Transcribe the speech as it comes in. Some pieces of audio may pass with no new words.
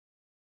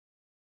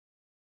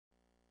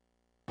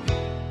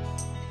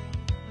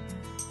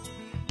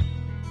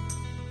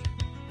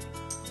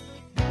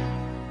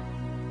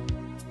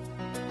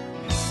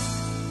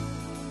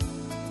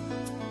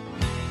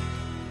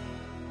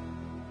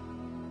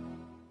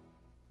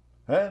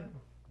And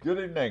good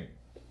evening,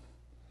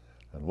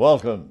 and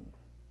welcome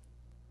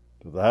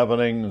to the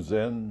happenings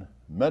in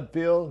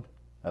Medfield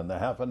and the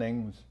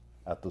happenings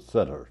at the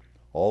center,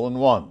 all in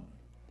one.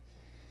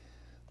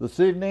 This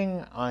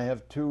evening I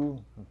have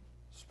two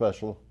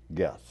special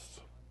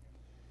guests,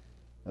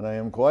 and I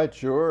am quite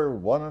sure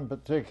one in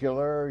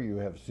particular you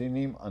have seen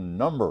him a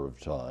number of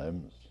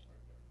times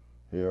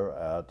here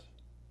at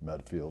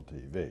Medfield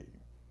TV.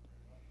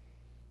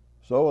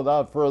 So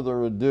without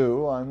further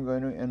ado, I'm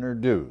going to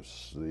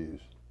introduce these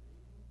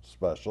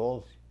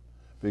specials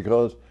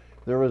because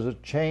there is a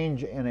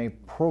change in a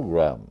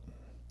program,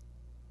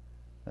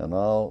 and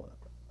I'll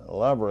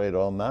elaborate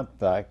on that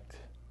fact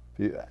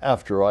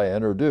after I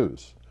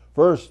introduce.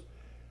 First,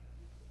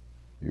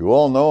 you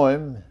all know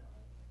him,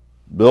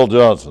 Bill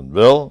Johnson.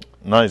 Bill,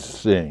 nice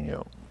seeing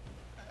you.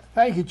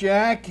 Thank you,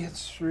 Jack.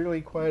 It's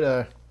really quite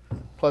a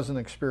pleasant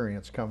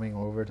experience coming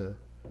over to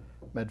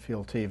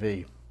Medfield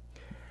TV.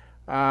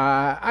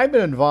 I've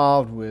been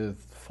involved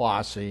with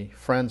FOSI,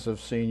 Friends of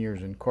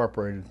Seniors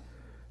Incorporated,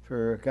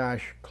 for,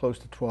 close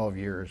to 12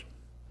 years.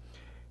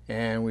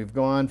 And we've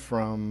gone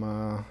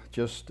from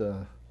just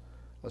a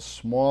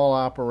small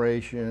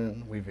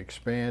operation, we've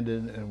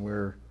expanded, and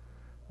we're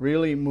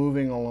really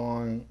moving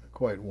along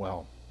quite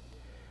well.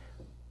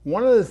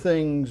 One of the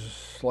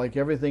things, like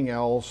everything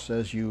else,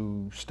 as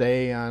you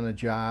stay on a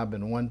job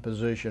in one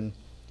position,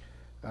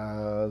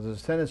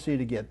 there's a tendency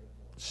to get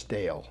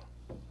stale.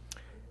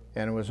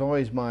 And it was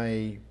always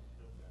my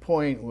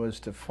point was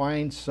to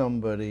find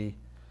somebody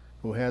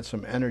who had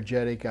some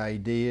energetic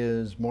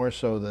ideas, more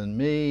so than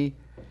me.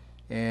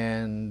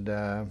 And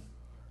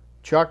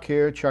Chuck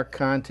here, Chuck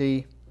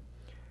Conti,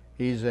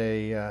 he's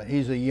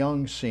a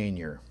young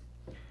senior.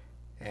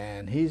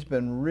 And he's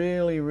been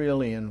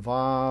really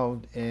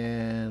involved.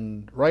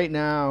 And right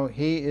now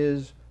he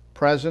is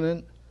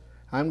president.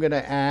 I'm going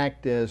to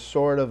act as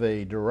sort of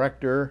a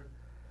director.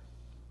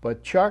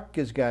 But Chuck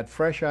has got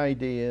fresh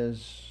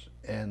ideas,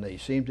 and they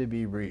seem to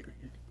be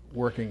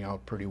working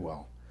out pretty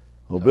well.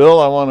 Well, Bill,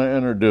 I want to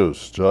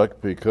introduce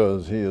Chuck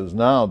because he is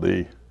now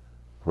the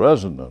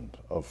president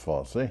of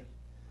FOSI,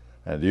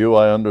 and you,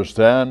 I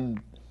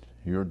understand,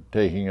 you're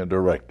taking a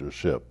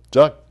directorship.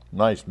 Chuck,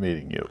 nice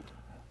meeting you.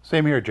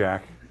 Same here,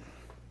 Jack.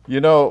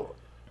 You know,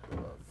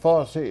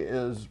 FOSI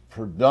is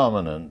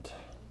predominant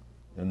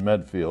in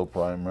Medfield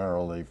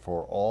primarily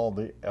for all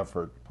the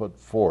effort put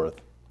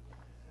forth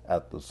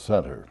at the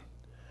center.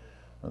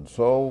 And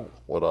so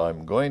what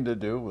I'm going to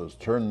do is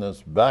turn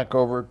this back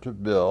over to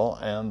Bill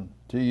and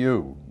to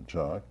you,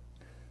 Chuck,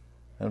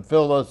 and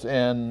fill us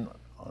in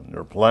on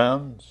your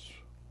plans,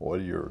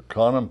 what you're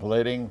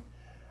contemplating,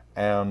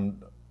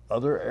 and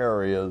other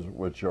areas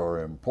which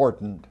are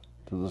important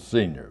to the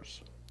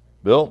seniors.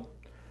 Bill?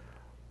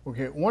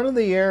 Okay, one of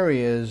the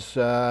areas,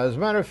 as a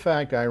matter of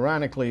fact,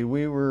 ironically,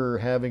 we were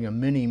having a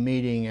mini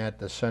meeting at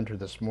the center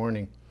this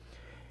morning,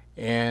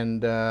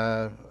 and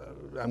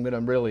I'm going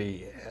to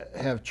really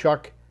have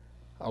Chuck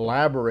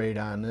elaborate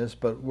on this,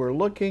 but we're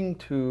looking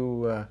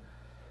to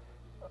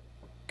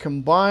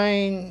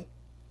combine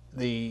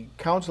the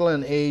Council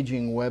on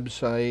Aging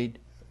website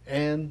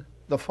and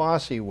the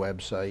FOSI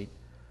website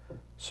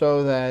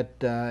so that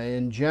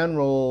in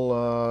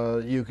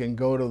general you can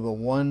go to the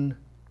one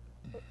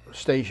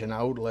station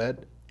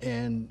outlet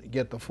and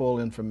get the full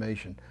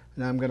information.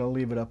 And I'm going to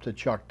leave it up to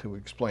Chuck to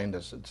explain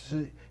this. It's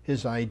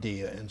his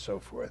idea and so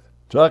forth.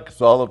 Chuck,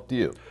 it's all up to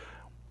you.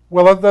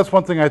 Well, that's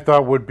one thing I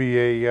thought would be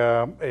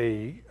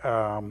a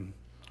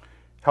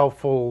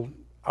helpful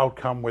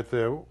outcome with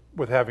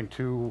having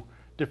two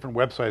different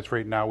websites.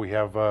 Right now, we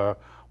have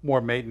more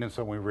maintenance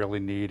than we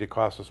really need. It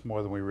costs us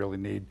more than we really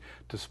need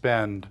to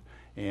spend.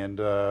 And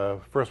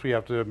first, we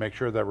have to make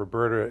sure that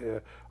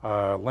Roberta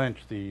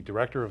Lynch, the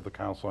director of the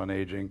Council on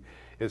Aging,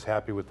 is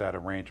happy with that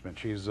arrangement.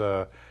 She's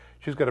got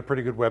a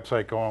pretty good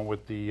website going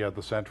with the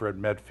center at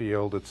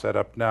Medfield. It's set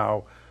up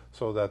now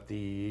so that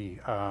the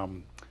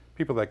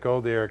people that go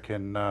there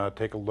can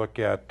take a look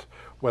at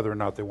whether or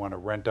not they want to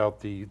rent out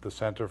the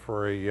center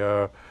for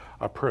a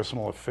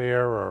personal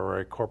affair or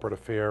a corporate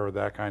affair or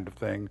that kind of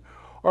thing,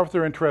 or if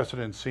they're interested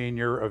in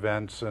senior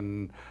events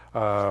and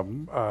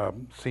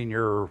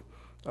senior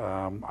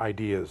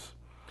ideas.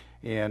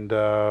 And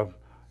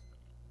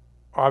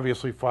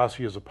obviously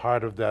FOSI is a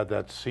part of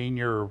that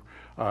senior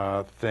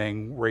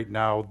thing. Right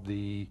now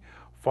the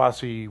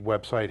FOSI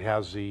website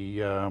has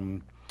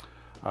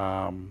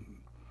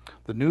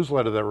the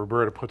newsletter that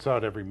Roberta puts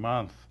out every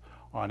month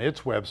on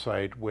its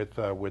website with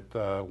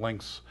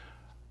links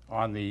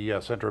on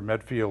the Center of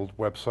Medfield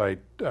website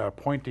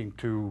pointing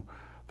to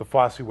the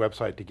FOSI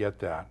website to get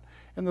that.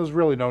 And there's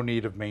really no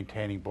need of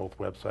maintaining both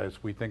websites.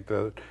 We think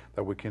that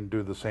we can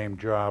do the same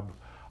job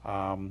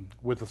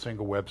with a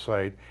single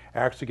website,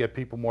 actually get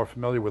people more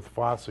familiar with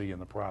FOSI in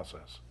the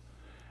process.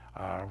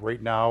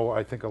 Right now,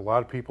 I think a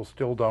lot of people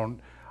still don't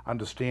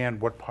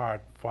understand what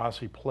part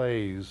FOSI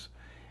plays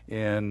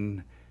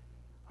in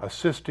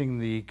assisting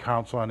the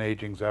Council on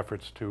Aging's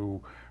efforts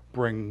to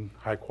bring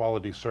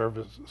high-quality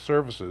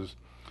services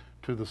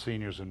to the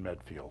seniors in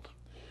Medfield.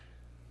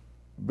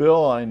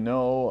 Bill, I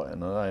know,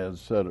 and I had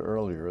said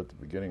earlier at the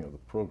beginning of the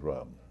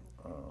program,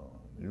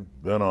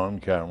 you've been on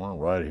camera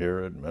right here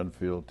at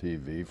Medfield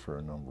TV for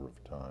a number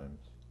of times.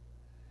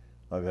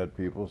 I've had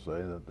people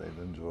say that they've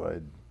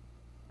enjoyed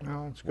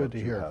Well, it's what good to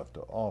you hear. have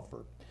to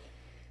offer.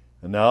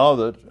 And now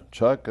that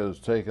Chuck has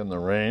taken the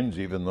reins,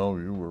 even though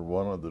you were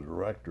one of the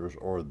directors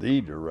or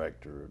the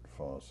director at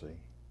FOSI,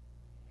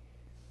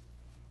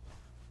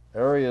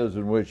 areas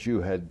in which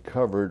you had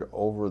covered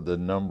over the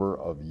number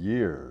of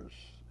years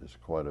is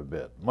quite a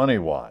bit,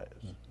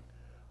 money-wise.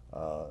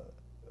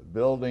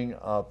 Building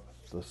up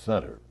the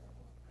center.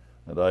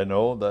 And I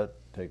know that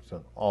takes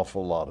an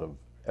awful lot of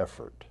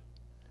effort.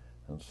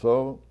 And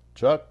so,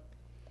 Chuck,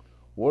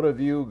 what have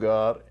you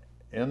got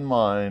in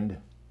mind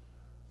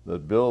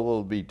that Bill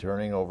will be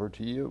turning over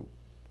to you?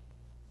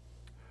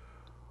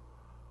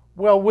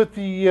 Well, with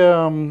the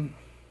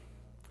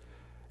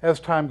as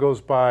time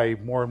goes by,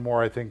 more and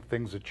more, I think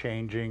things are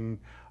changing.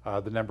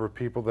 The number of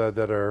people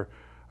that are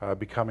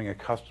becoming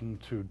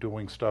accustomed to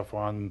doing stuff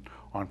on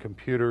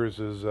computers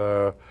is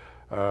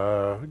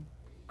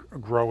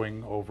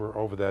growing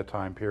over that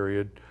time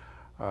period.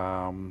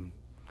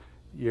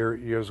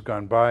 Years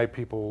gone by,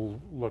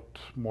 people looked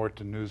more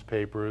to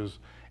newspapers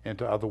and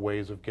to other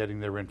ways of getting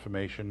their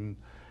information,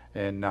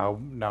 and now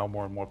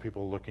more and more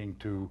people are looking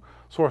to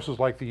sources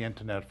like the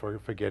internet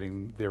for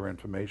getting their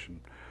information.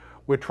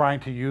 We're trying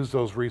to use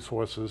those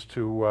resources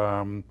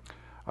to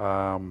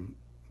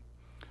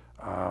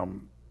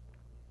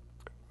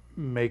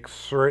make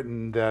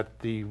certain that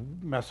the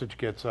message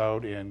gets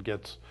out and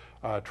gets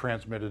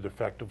transmitted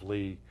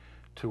effectively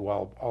to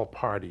all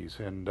parties,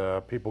 and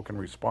people can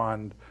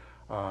respond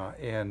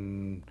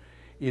in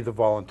either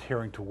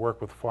volunteering to work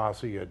with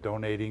FOSI or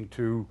donating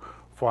to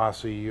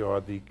FOSI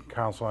or the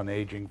Council on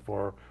Aging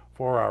for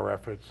our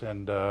efforts,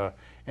 and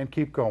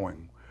keep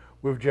going.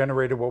 We've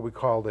generated what we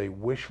call a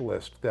wish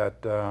list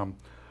that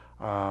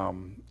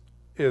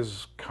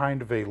is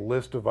kind of a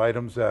list of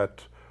items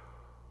that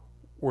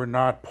were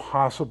not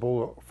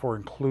possible for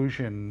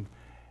inclusion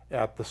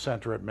at the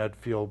center at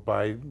Medfield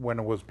by when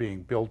it was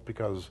being built,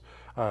 because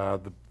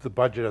the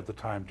budget at the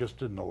time just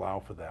didn't allow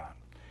for that.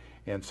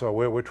 And so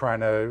we're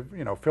trying to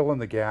fill in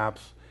the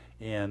gaps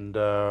and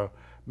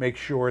make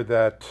sure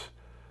that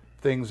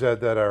things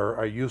that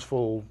are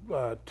useful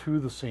to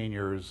the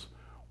seniors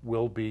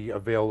will be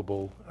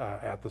available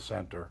at the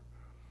center.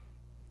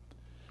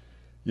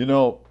 You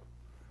know,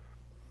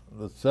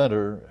 the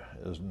center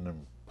is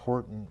an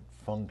important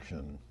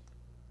function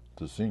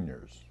to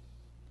seniors.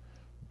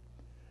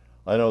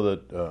 I know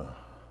that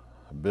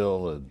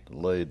Bill had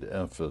laid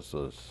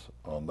emphasis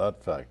on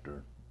that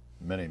factor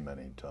many,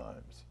 many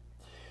times.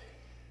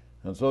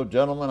 And so,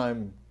 gentlemen,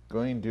 I'm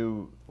going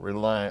to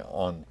rely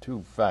on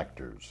two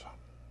factors.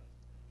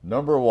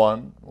 Number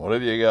one, what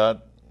have you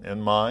got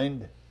in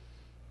mind?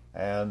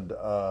 And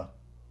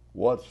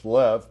what's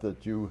left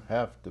that you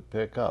have to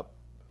pick up?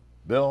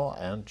 Bill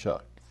and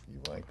Chuck, if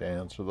you'd like to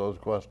answer those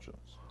questions.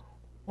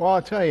 Well,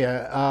 I'll tell you,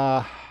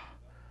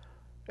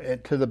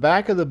 to the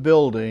back of the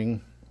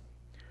building,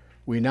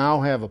 we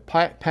now have a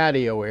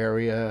patio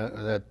area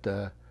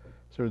that,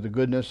 through the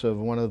goodness of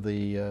one of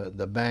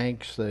the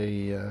banks,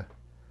 they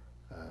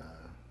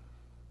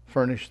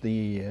furnished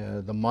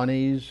the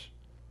monies,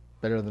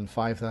 better than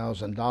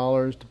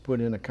 $5,000, to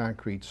put in a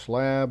concrete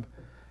slab,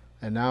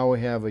 and now we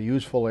have a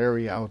useful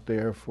area out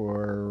there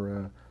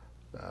for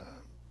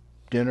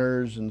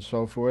dinners and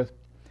so forth.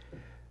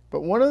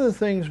 But one of the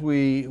things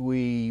we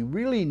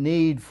really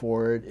need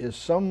for it is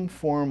some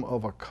form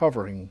of a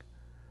covering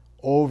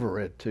over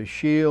it to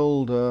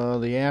shield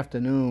the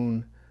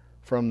afternoon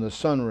from the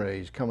sun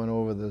rays coming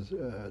over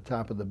the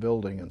top of the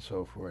building and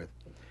so forth.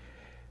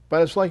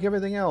 But it's like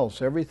everything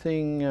else.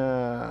 Everything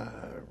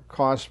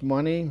costs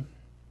money.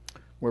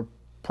 We're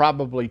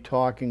probably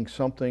talking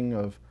something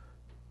of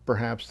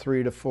perhaps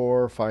 $3,000 to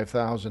 $4,000,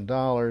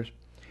 $5,000.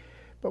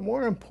 But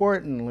more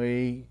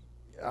importantly,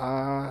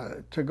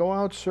 to go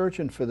out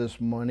searching for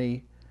this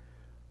money,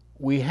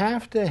 we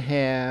have to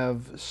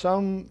have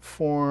some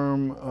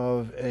form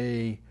of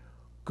a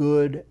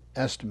good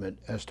estimate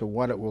as to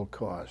what it will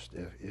cost.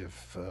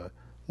 If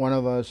one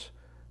of us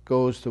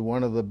goes to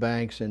one of the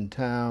banks in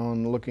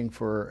town looking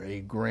for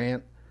a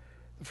grant,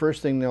 the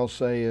first thing they'll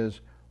say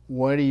is,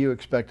 what do you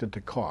expect it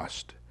to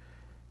cost?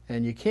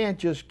 And you can't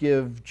just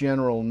give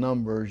general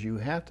numbers, you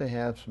have to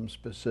have some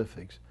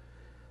specifics.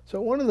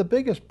 So one of the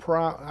biggest,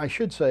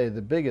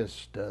 the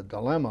biggest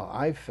dilemma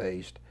I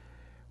faced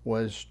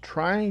was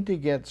trying to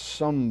get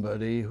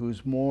somebody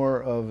who's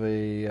more of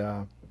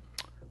a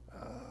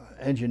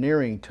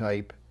engineering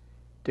type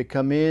to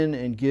come in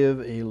and give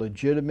a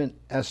legitimate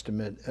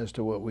estimate as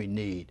to what we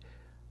need.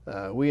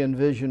 We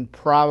envision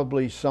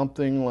probably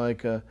something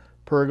like a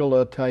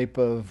pergola type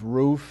of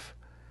roof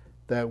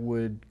that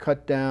would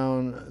cut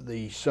down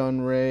the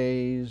sun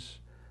rays.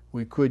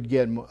 We could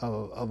get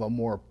of a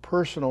more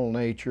personal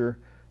nature,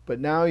 but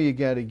now you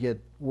got to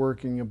get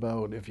working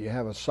about, if you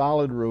have a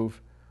solid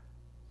roof,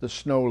 the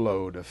snow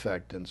load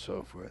effect and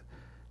so forth.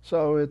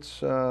 So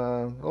it's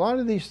a lot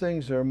of these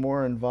things are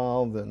more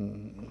involved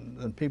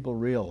than people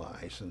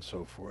realize and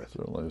so forth.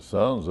 Certainly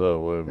sounds that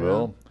way,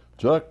 Bill.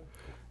 Chuck?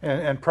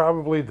 And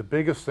probably the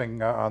biggest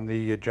thing on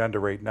the agenda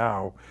right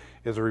now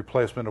is a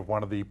replacement of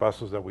one of the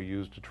buses that we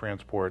use to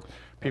transport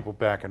people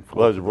back and forth.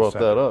 Glad you to the brought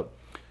center. that up.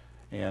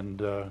 And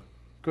go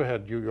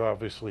ahead, you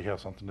obviously have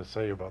something to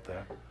say about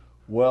that.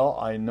 Well,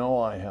 I know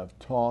I have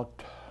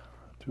talked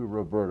to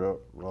Roberta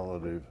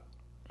relative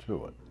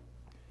to it,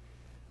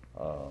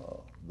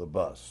 the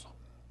bus,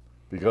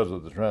 because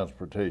of the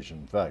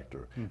transportation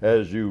factor.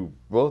 As you,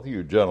 both of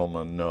you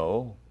gentlemen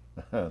know,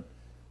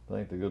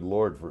 thank the good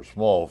Lord for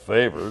small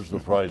favors, the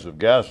price of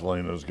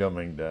gasoline is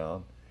coming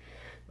down,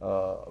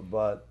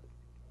 but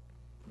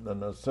the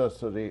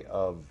necessity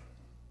of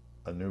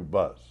a new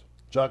bus.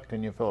 Chuck,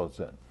 can you fill us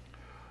in?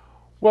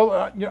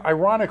 Well,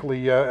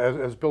 ironically,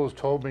 as Bill has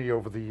told me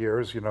over the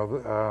years,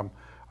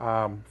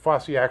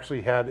 FOSI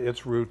actually had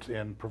its roots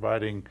in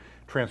providing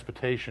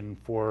transportation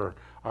for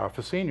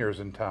seniors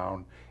in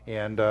town,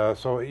 and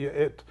so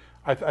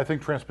I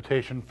think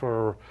transportation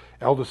for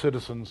elder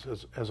citizens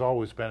has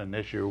always been an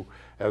issue.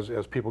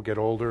 As people get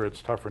older,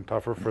 it's tougher and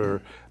tougher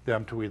for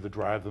them to either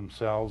drive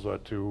themselves or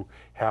to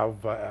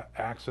have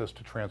access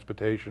to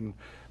transportation.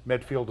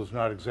 Medfield is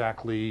not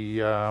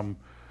exactly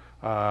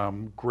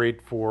great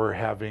for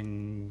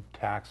having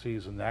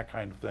taxis and that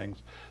kind of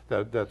things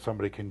that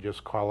somebody can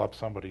just call up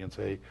somebody and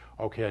say,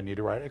 okay, I need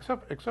a ride,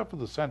 except for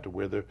the center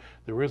where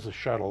there is a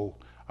shuttle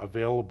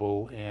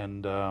available,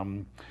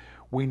 and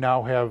we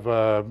now have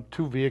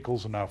 2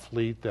 vehicles in our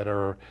fleet that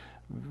are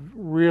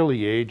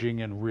really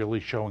aging and really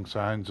showing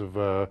signs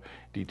of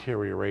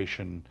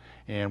deterioration,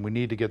 and we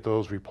need to get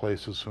those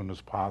replaced as soon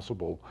as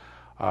possible.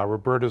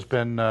 Roberta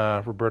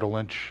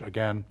Lynch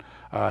again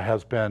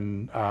has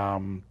been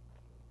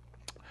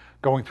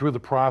going through the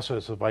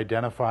process of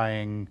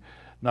identifying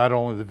not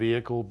only the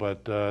vehicle,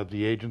 but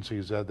the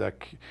agencies that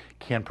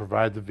can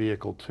provide the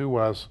vehicle to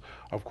us.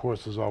 Of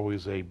course, there's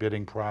always a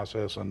bidding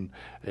process and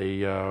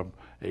a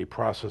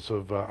process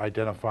of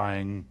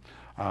identifying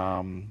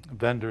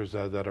vendors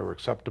that are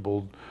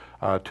acceptable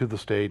to the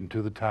state and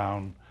to the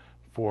town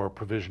for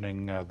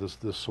provisioning this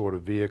sort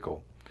of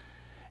vehicle.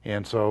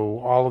 And so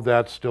all of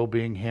that's still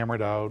being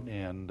hammered out,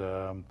 and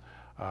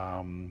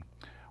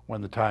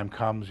when the time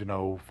comes,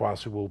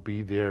 FOSI will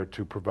be there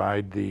to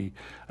provide the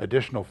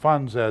additional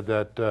funds that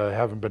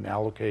haven't been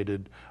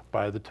allocated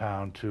by the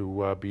town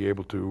to be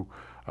able to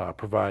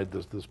provide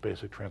this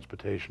basic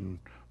transportation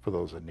for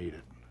those that need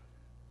it.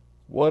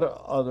 What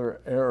other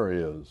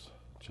areas,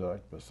 Chuck,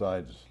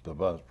 besides the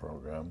bus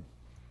program,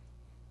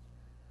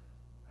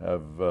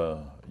 have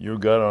you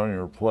got on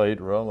your plate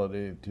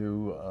relative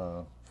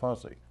to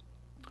FOSI?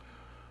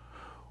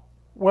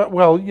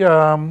 Well,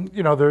 yeah,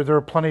 there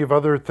are plenty of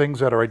other things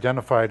that are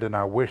identified in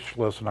our wish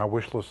list, and our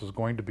wish list is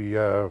going to be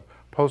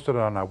posted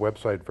on our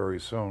website very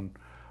soon.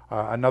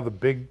 Another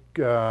big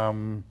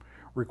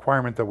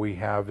requirement that we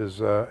have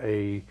is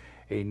a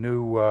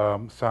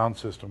new sound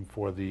system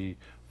for the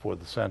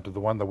center. The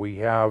one that we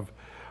have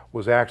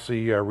was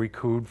actually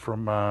recouped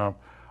from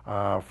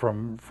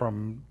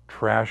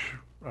trash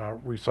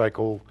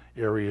recycle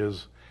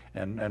areas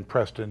and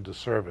pressed into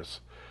service.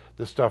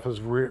 This stuff is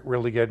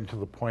really getting to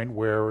the point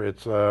where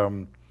it's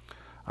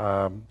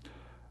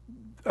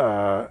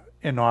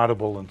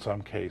inaudible in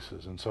some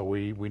cases, and so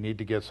we need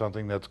to get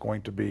something that's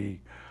going to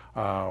be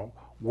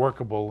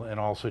workable in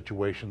all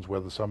situations,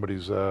 whether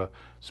somebody's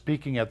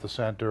speaking at the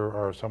center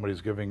or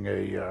somebody's giving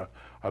a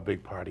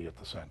big party at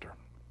the center.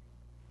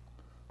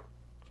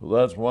 So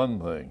that's one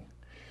thing.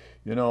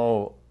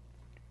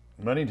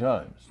 Many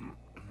times,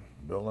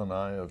 Bill and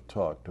I have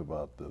talked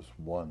about this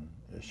one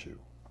issue.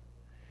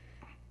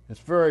 It's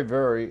very,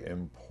 very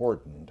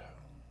important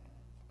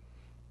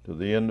to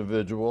the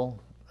individual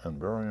and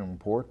very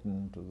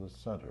important to the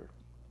center.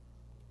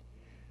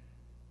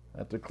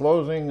 At the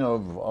closing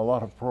of a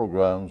lot of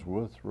programs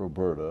with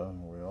Roberta,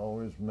 we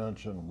always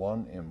mention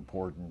one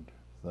important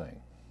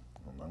thing.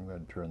 And I'm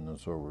going to turn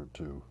this over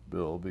to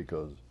Bill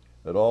because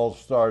it all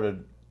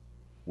started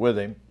with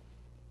him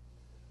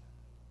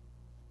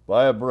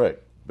by a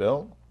brick.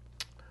 Bill?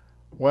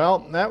 Well,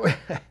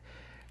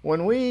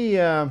 when we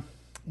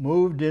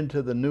moved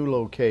into the new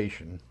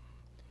location,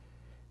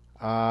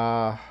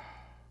 one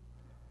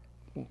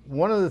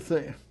of the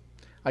things,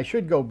 I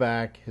should go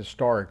back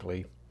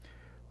historically.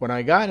 When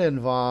I got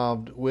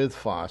involved with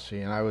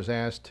FOSI and I was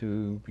asked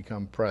to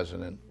become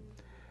president,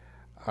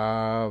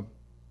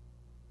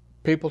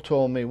 people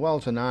told me, well,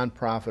 it's a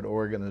nonprofit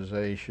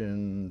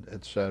organization,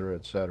 et cetera,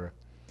 et cetera.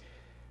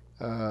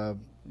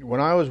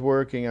 When I was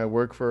working, I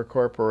worked for a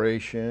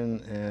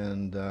corporation,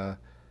 and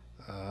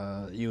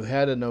you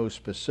had to know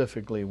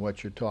specifically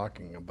what you're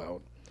talking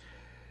about.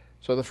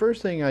 So the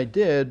first thing I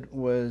did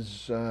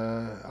was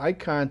I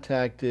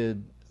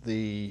contacted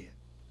the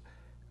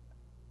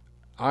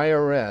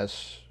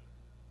IRS.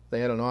 They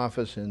had an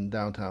office in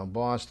downtown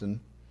Boston,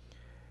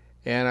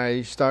 and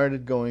I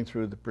started going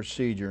through the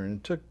procedure, and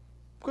it took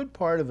a good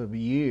part of a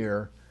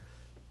year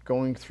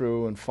going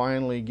through and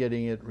finally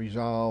getting it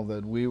resolved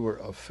that we were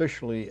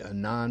officially a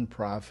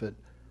nonprofit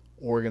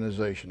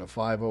organization, a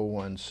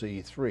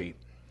 501c3.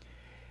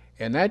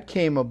 And that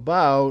came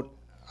about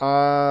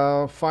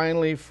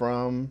finally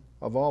from,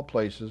 of all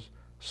places,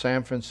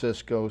 San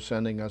Francisco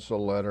sending us a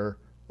letter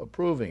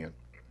approving it.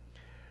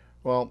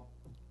 Well,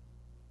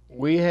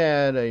 we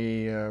had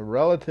a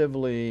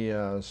relatively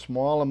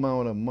small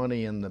amount of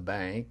money in the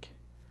bank.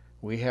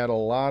 We had a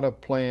lot of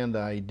planned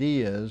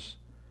ideas,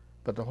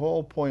 but the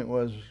whole point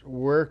was,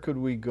 where could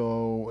we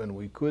go? And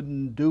we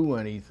couldn't do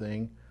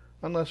anything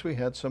unless we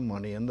had some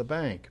money in the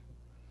bank.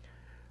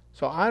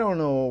 So I don't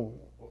know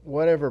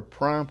whatever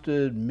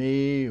prompted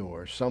me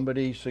or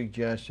somebody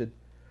suggested,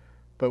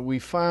 but we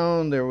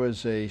found there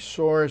was a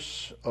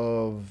source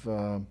of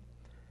a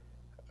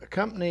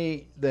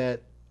company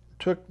that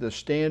took the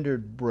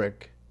standard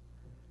brick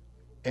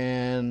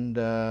and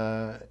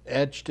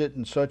etched it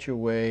in such a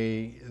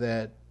way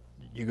that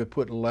you could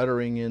put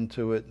lettering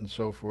into it and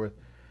so forth.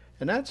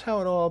 And that's how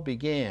it all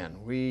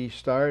began. We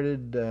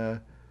started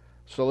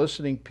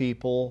soliciting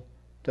people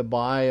to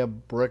buy a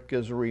brick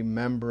as a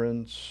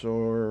remembrance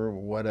or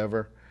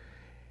whatever.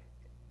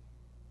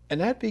 And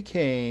that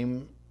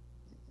became,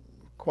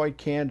 quite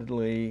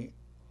candidly,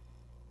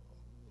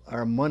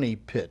 our money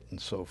pit and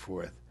so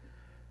forth.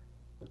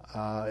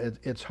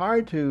 It's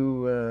hard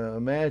to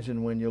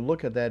imagine when you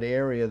look at that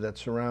area that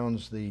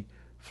surrounds the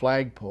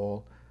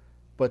flagpole,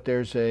 but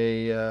there's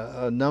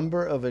a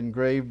number of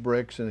engraved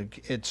bricks, and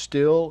it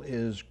still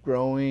is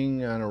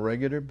growing on a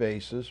regular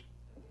basis.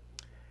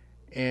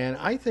 And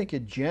I think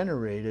it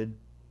generated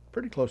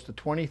pretty close to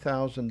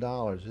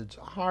 $20,000. It's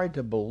hard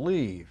to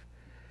believe,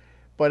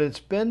 but it's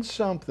been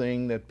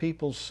something that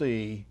people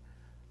see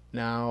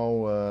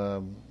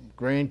now.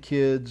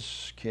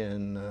 Grandkids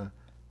can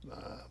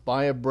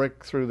buy a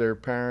brick through their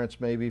parents,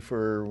 maybe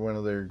for one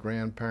of their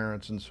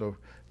grandparents, and so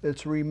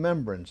it's a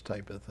remembrance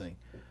type of thing.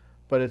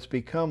 But it's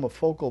become a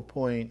focal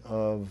point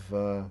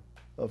of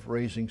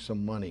raising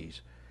some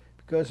monies.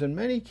 Because in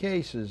many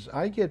cases,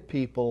 I get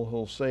people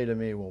who'll say to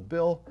me, well,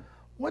 Bill,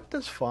 what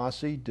does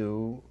FOSI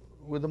do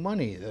with the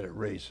money that it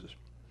raises?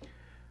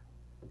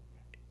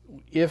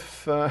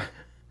 If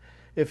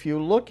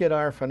you look at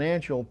our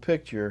financial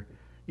picture,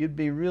 you'd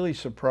be really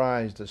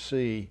surprised to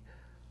see,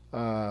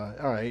 all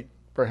right,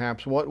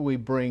 perhaps what we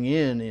bring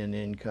in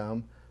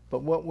income,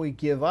 but what we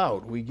give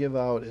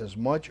out as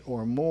much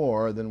or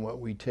more than what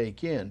we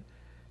take in.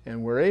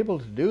 And we're able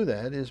to do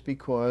that is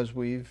because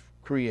we've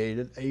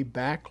created a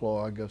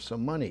backlog of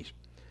some monies.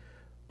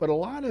 But a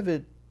lot of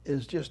it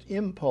is just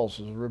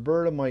impulses.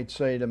 Roberta might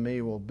say to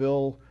me, well,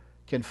 Bill,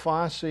 can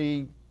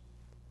FOSI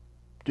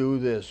do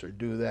this or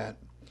do that?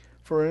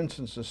 For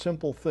instance, a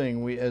simple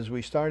thing, as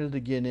we started to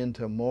get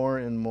into more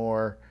and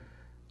more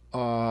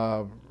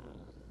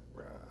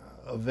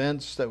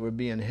events that were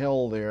being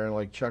held there,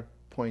 like Chuck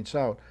points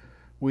out,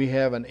 we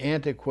have an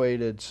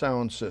antiquated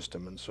sound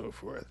system and so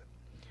forth.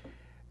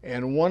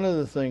 And one of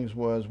the things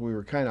was we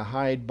were kind of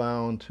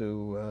hidebound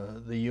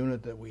to the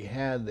unit that we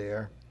had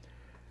there.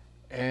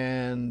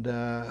 And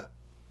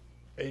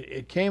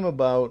it came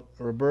about,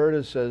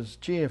 Roberta says,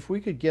 gee, if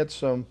we could get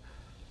some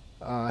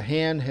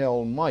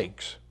handheld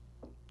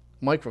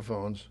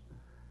microphones,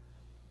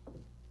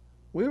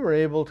 we were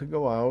able to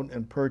go out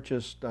and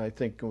purchase, I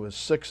think it was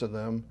 6 of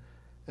them,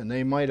 and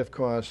they might have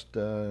cost,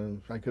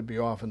 I could be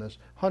off on this,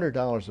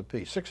 $100 a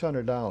piece,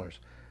 $600.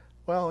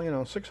 Well, you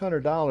know,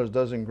 $600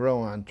 doesn't grow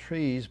on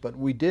trees, but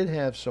we did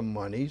have some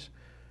monies.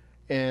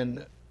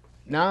 And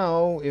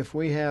now, if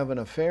we have an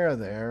affair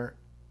there,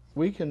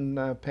 we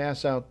can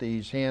pass out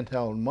these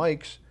handheld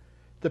mics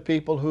to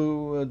people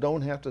who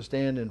don't have to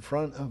stand in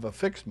front of a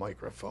fixed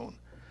microphone.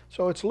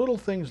 So it's little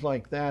things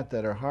like that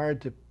that are hard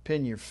to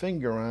pin your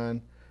finger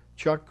on.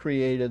 Chuck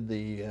created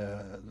the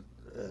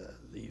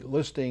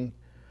listing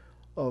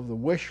of the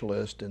wish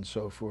list and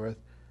so forth,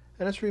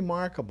 and it's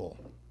remarkable.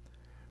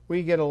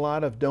 We get a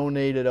lot of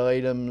donated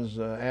items,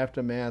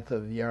 aftermath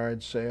of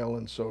yard sale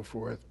and so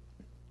forth.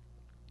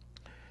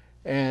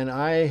 And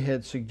I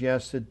had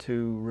suggested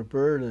to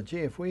Roberta, gee,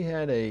 if we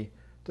had a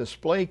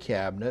display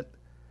cabinet,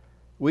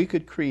 we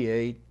could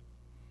create,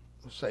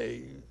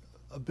 say,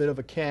 a bit of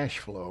a cash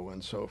flow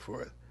and so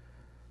forth.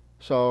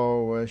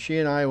 So she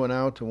and I went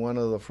out to one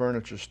of the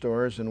furniture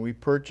stores and we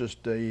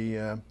purchased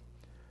a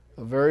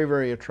very,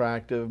 very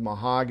attractive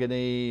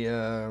mahogany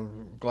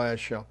glass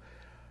shelf.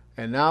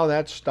 And now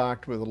that's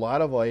stocked with a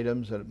lot of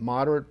items at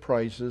moderate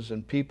prices,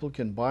 and people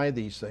can buy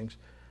these things.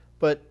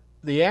 But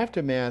the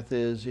aftermath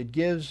is it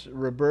gives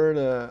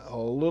Roberta a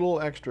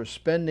little extra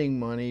spending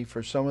money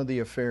for some of the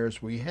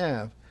affairs we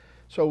have,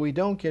 so we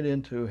don't get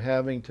into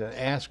having to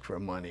ask for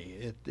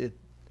money.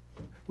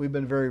 We've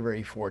been very,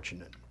 very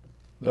fortunate.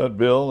 That,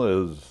 Bill,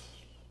 is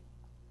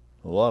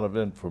a lot of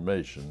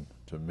information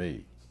to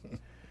me.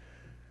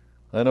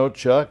 I know,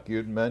 Chuck,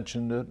 you'd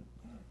mentioned it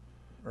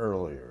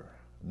earlier.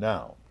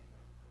 Now,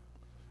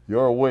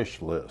 your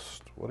wish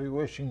list. What are you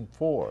wishing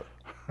for?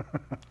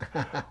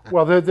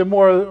 Well, there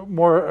are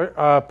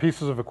more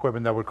pieces of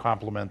equipment that would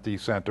complement the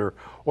center,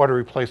 or to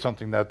replace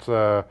something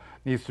that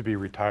needs to be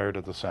retired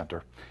at the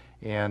center.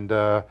 And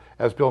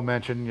as Bill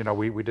mentioned,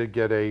 we did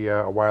get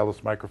a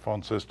wireless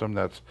microphone system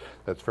that's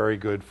very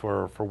good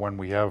for when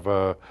we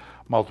have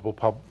multiple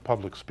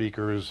public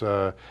speakers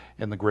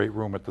in the great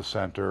room at the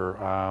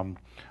center.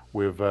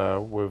 We've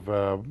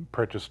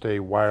purchased a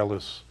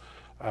wireless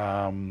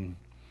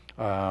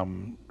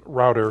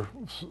router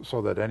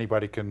so that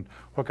anybody can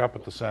hook up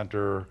at the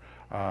center,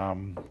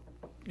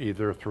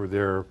 either through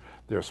their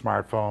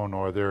smartphone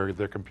or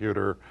their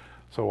computer.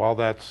 So all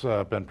that's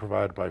been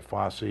provided by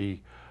FOSI.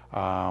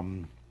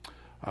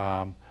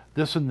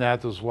 This and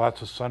that, there's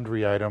lots of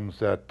sundry items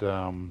that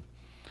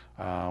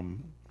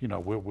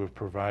we've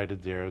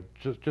provided there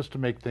just to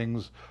make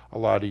things a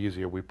lot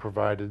easier.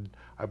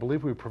 I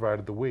believe we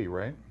provided the Wii,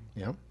 right?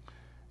 Yep.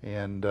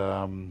 And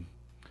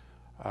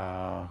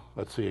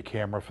let's see, a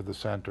camera for the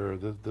center,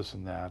 this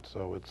and that.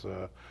 So it's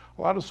a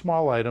lot of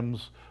small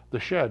items. The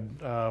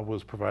shed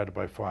was provided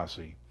by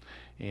FOSI.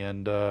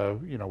 And,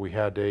 we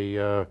had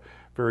a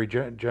very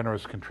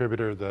generous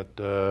contributor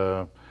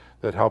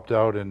that helped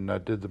out and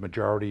did the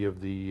majority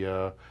of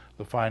the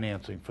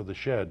financing for the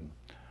shed.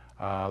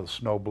 The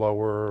snow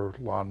blower,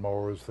 lawn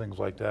mowers, things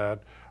like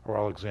that are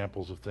all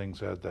examples of things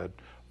that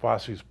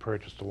FOSI's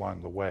purchased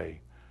along the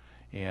way.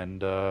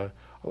 And a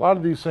lot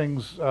of these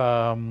things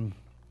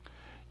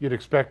you'd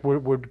expect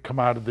would come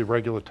out of the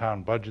regular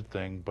town budget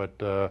thing, but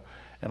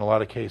in a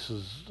lot of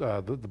cases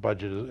the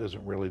budget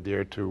isn't really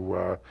there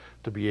to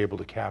be able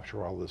to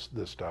capture all this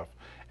stuff.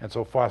 And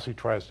so FOSI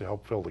tries to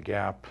help fill the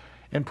gap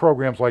in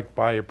programs like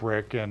Buy a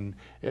Brick, and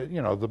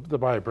the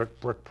Buy a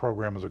Brick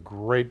program is a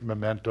great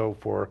memento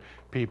for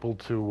people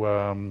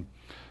to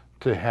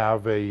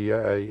have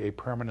a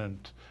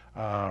permanent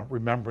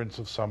remembrance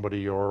of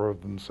somebody or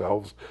of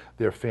themselves,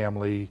 their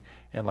family,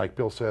 and like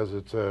Bill says,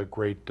 it's a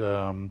great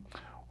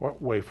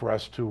way for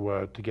us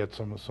to get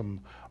some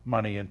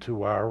money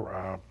into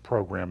our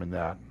program in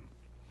that.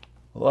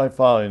 Well, I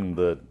find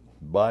that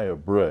Buy a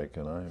Brick,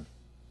 and I've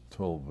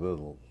told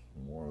Bill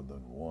more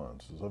than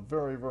once, is a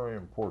very, very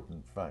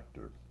important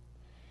factor.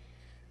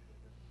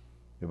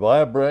 You buy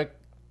a brick,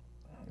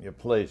 you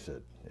place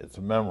it. It's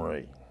a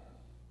memory.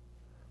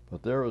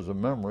 But there is a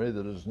memory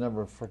that is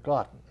never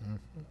forgotten.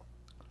 Mm-hmm.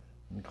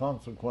 And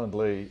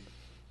consequently,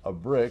 a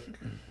brick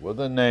with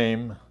a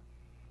name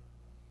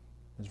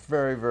is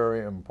very,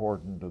 very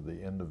important to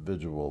the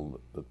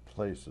individual that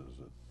places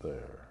it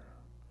there.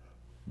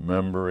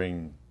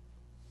 Remembering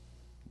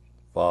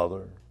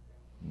father,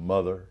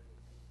 mother,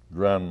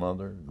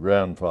 grandmother,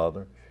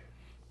 grandfather,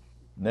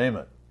 name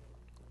it.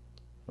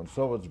 And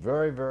so it's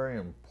very, very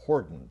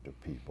important to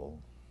people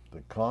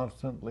to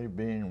constantly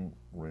being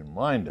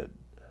reminded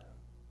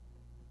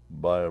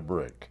by a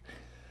brick.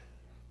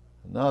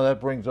 Now that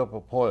brings up a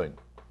point.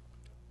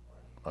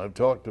 I've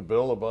talked to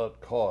Bill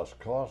about cost.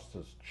 Cost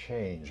has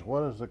changed.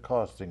 What is the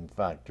costing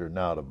factor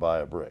now to buy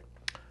a brick?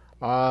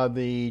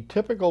 The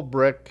typical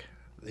brick,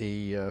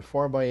 the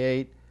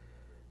 4x8,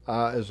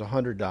 is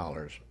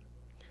 $100.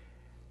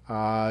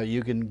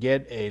 You can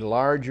get a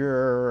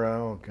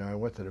larger,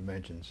 what the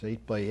dimensions,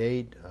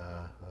 8x8.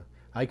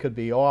 I could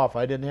be off.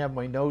 I didn't have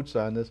my notes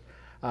on this.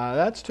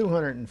 That's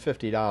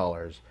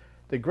 $250.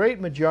 The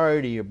great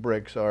majority of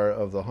bricks are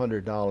of the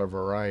 $100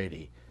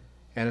 variety.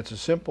 And it's a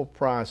simple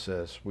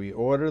process. We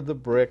order the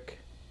brick.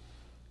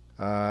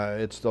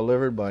 It's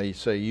delivered by,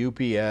 say,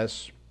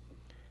 UPS.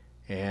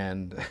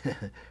 And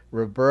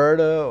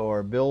Roberta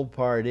or Bill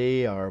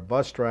Pardee, our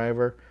bus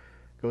driver,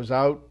 goes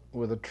out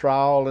with a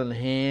trowel in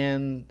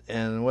hand,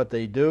 and what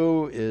they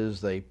do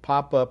is they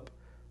pop up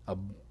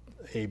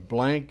a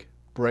blank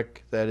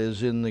brick that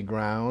is in the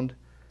ground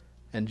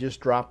and just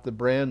drop the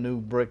brand new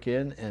brick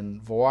in,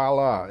 and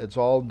voila, it's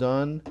all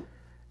done,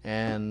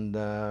 and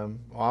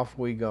off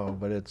we go.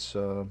 But it's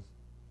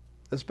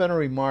been a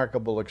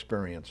remarkable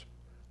experience.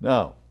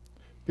 Now,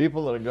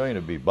 people that are going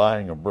to be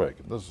buying a brick,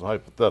 this is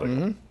hypothetical,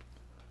 mm-hmm.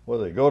 Will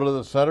they go to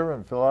the center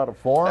and fill out a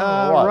form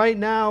or what? Right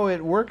now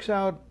it works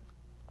out.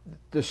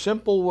 The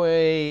simple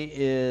way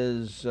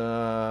is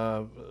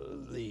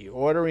the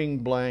ordering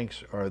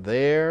blanks are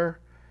there.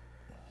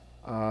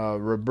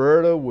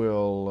 Roberta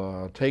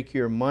will take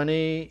your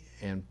money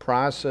and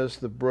process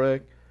the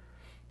brick.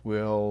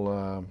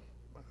 We'll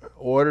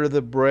order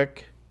the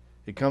brick.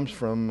 It comes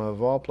from,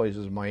 of all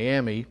places,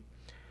 Miami.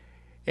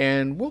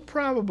 And we'll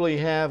probably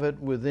have it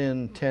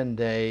within 10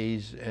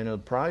 days, and it'll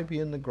probably be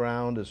in the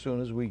ground as soon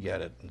as we get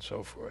it, and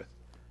so forth.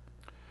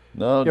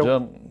 Now,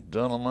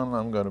 gentlemen,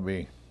 I'm going to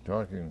be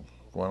talking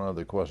one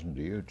other question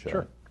to you, Chuck.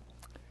 Sure.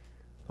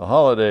 The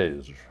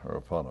holidays are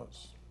upon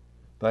us.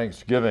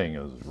 Thanksgiving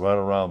is right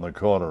around the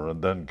corner,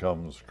 and then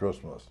comes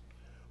Christmas.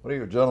 What do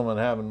you gentlemen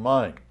have in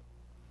mind?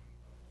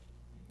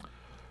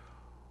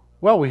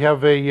 Well, we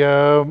have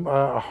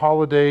a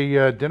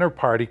holiday dinner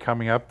party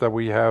coming up that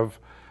we have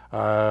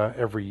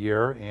every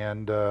year,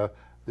 and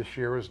this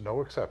year is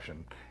no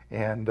exception.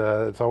 And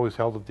it's always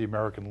held at the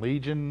American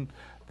Legion.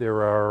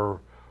 There are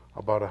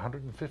about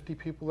 150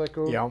 people that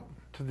go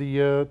to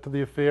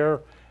the affair,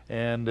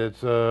 and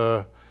it's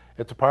a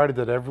party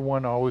that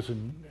everyone always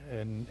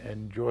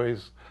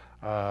enjoys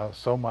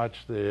so much.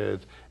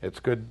 It's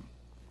good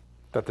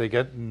that they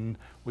get, and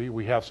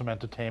we have some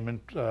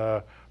entertainment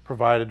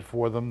provided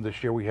for them.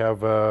 This year we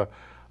have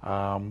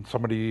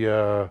somebody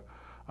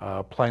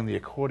playing the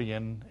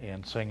accordion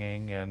and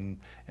singing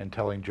and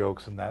telling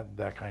jokes and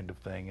that kind of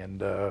thing.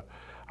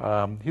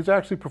 And he's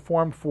actually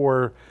performed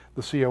for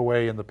the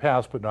COA in the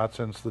past, but not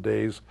since the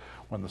days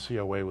when the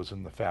COA was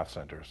in the FAF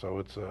Center.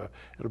 So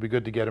it'll be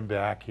good to get him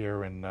back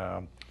here and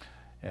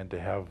to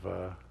have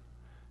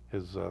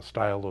his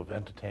style of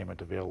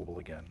entertainment available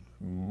again.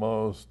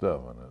 Most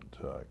definite,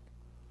 Chuck.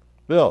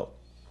 Bill,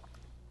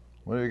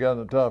 what do you got on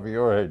the top of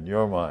your head and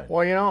your mind?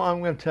 Well, you know,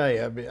 I'm going to tell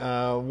you,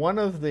 one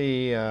of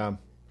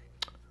the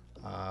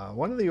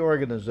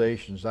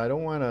organizations, I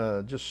don't want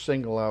to just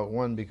single out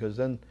one because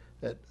then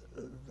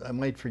I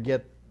might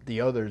forget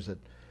the others.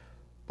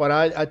 But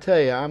I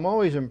tell you, I'm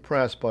always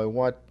impressed by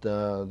what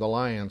the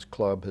Lions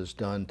Club has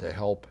done to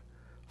help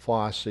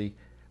FOSI.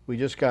 We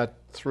just got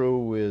through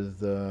with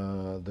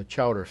the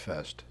Chowder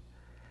Fest.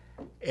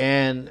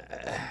 And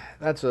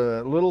that's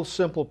a little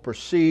simple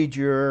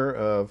procedure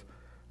of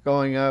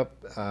going up,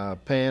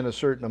 paying a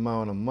certain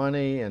amount of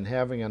money, and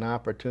having an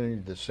opportunity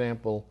to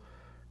sample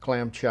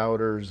clam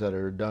chowders that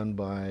are done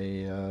by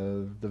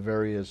the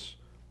various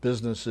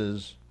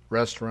businesses,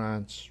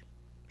 restaurants,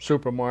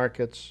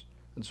 supermarkets,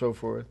 and so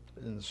forth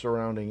in the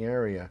surrounding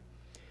area.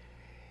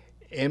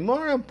 And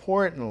more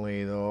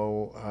importantly,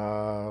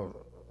 though,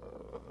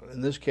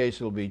 in this case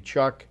it'll be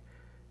Chuck,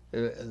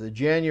 the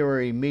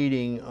January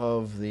meeting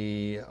of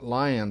the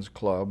Lions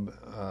Club,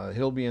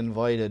 he'll be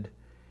invited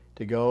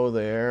to go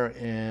there,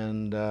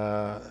 and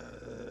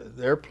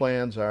their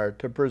plans are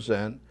to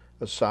present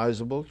a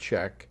sizable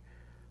check,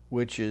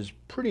 which is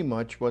pretty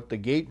much what the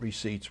gate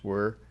receipts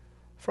were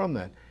from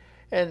that.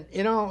 And,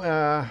 you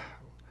know,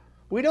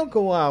 we don't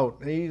go out,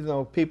 even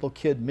though people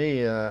kid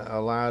me a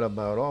lot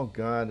about, oh,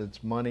 God,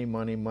 it's money,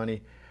 money,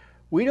 money.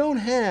 We don't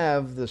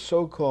have the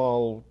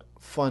so-called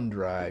fund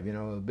drive, you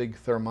know, the big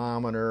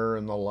thermometer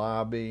in the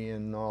lobby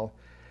and all.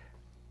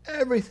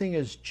 Everything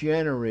is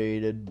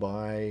generated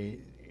by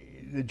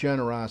the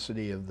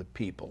generosity of the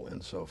people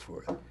and so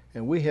forth.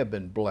 And we have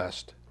been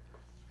blessed.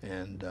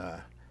 And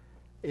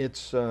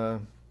it's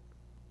been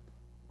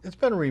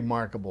a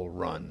remarkable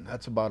run.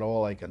 That's about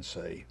all I can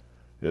say.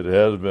 It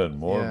has been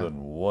more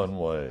than one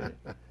way.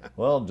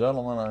 Well,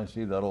 gentlemen, I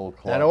see that old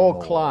clock. That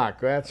old clock,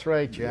 that's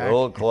right, Jack. The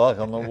old clock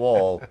on the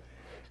wall.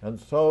 And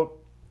so,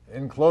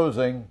 in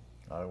closing,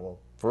 I will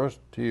first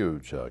to you,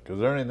 Chuck. Is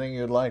there anything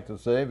you'd like to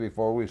say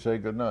before we say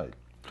goodnight?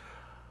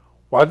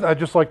 Well, I'd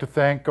just like to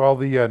thank all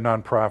the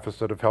nonprofits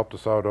that have helped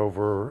us out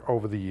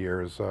over the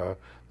years. The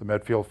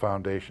Medfield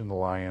Foundation, the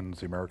Lions,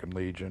 the American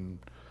Legion,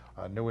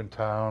 New in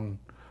Town,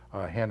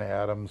 Hannah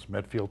Adams,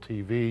 Medfield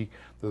TV.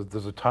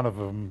 There's a ton of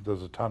them.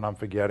 There's a ton I'm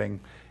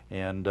forgetting.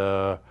 And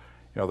you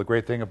know, the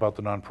great thing about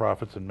the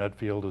nonprofits in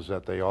Medfield is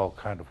that they all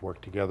kind of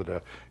work together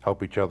to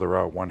help each other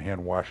out, one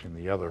hand washing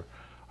the other.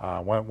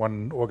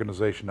 One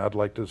organization I'd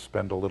like to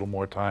spend a little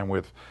more time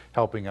with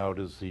helping out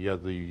is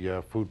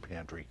the food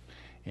pantry.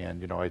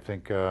 And you know, I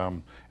think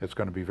it's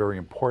going to be very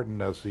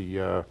important as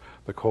the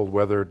cold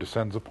weather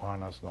descends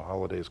upon us and the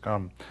holidays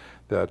come,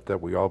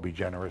 that we all be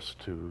generous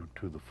to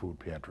the food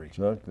pantry.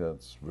 Chuck,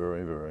 that's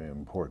very, very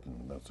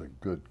important. That's a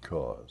good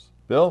cause.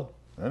 Bill,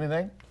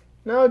 anything?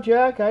 No,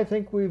 Jack, I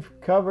think we've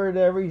covered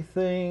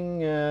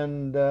everything,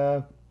 and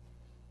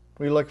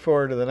we look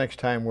forward to the next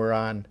time we're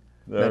on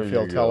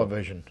Medfield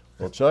Television.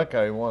 Well, Chuck,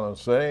 I want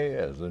to say,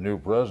 as the new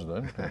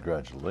president,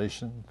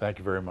 congratulations. Thank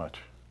you very much.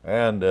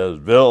 And as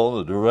Bill,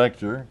 the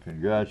director,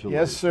 congratulations.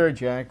 Yes, sir,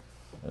 Jack.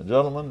 And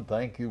gentlemen,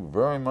 thank you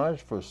very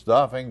much for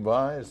stopping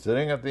by,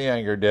 sitting at the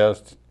anchor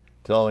desk,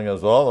 telling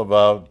us all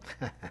about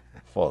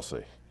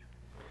FOSI.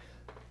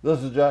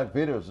 This is Jack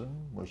Peterson,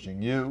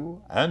 wishing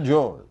you and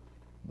yours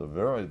the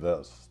very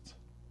best.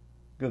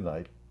 Good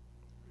night.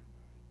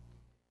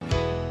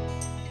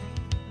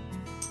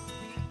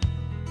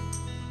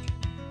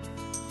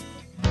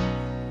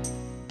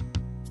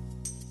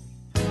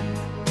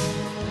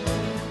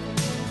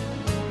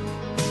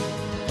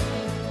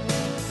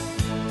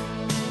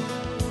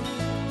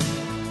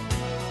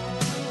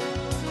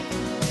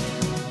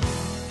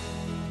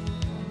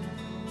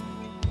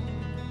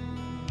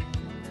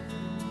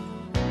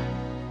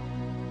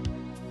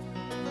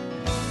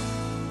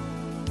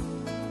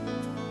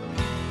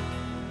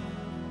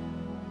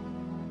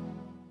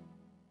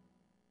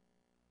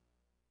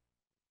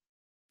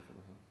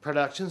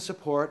 Production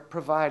support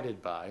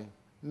provided by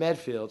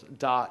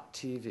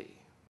Medfield.tv.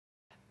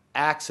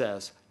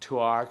 Access to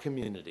our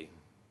community.